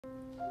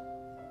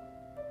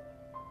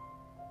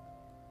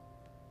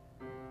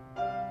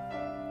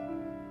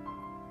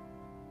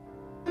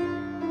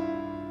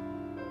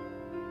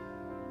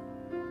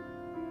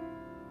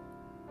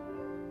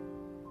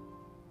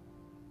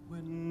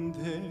When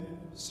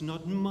there's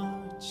not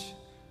much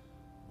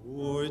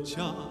or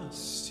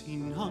just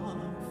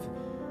enough,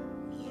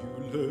 you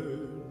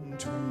learn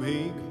to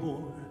make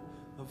more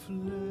of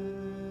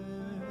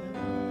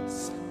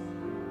less.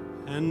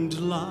 And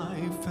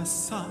life as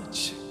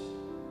such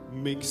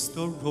makes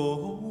the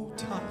road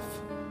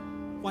tough.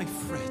 Why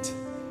fret?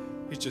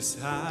 It just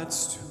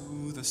adds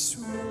to the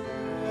stress.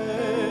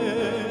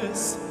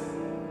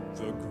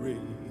 The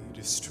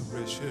greatest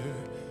treasure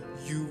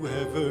you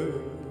ever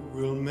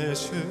will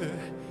measure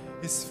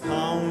is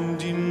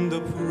found in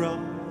the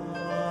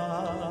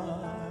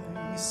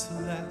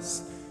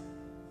priceless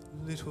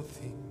little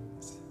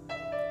things.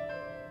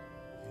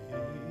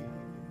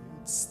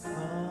 It's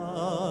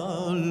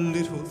the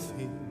little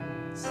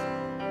things.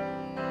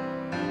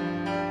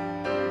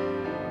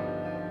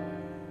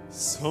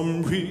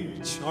 Some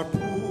rich are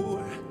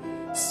poor,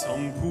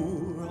 some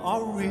poor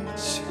are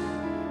rich.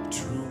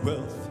 True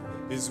wealth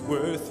is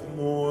worth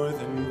more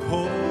than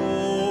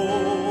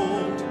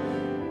gold.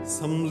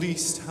 Some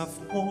least have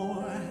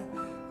more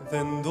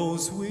than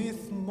those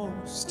with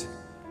most.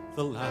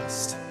 The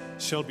last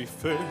shall be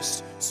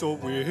first, so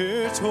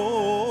we're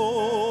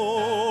told.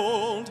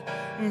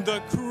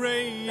 The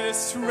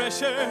greatest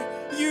treasure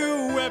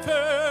you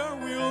ever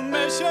will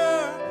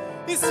measure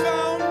is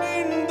found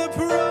in the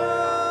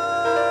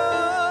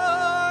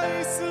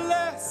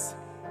priceless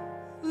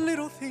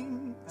little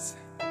things.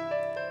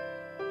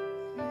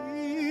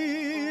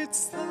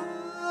 It's the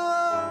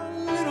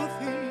little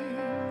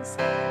things.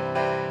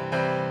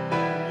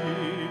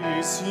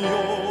 Is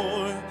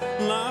your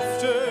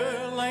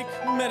laughter like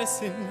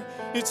medicine?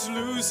 It's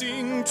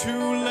losing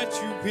to let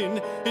you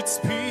win. It's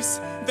peace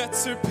that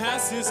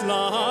surpasses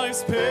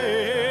life's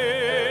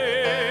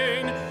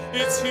pain.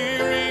 It's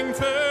hearing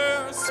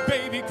first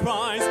baby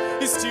cries.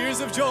 It's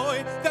tears of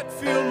joy that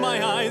fill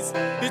my eyes.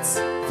 It's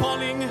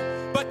falling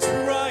but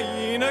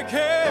trying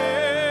again.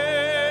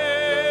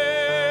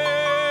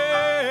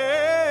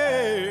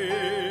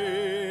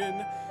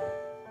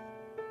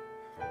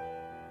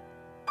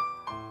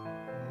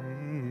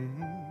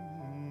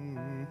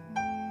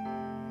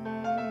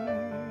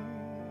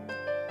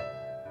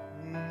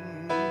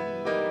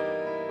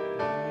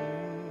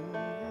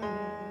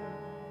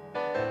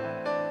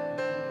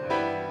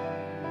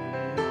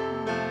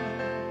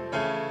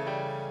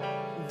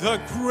 The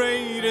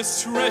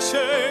greatest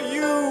treasure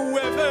you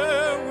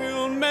ever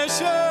will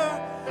measure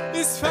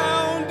is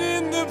found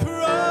in the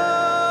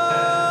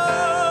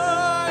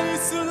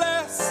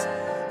priceless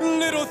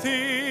little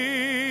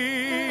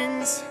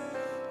things.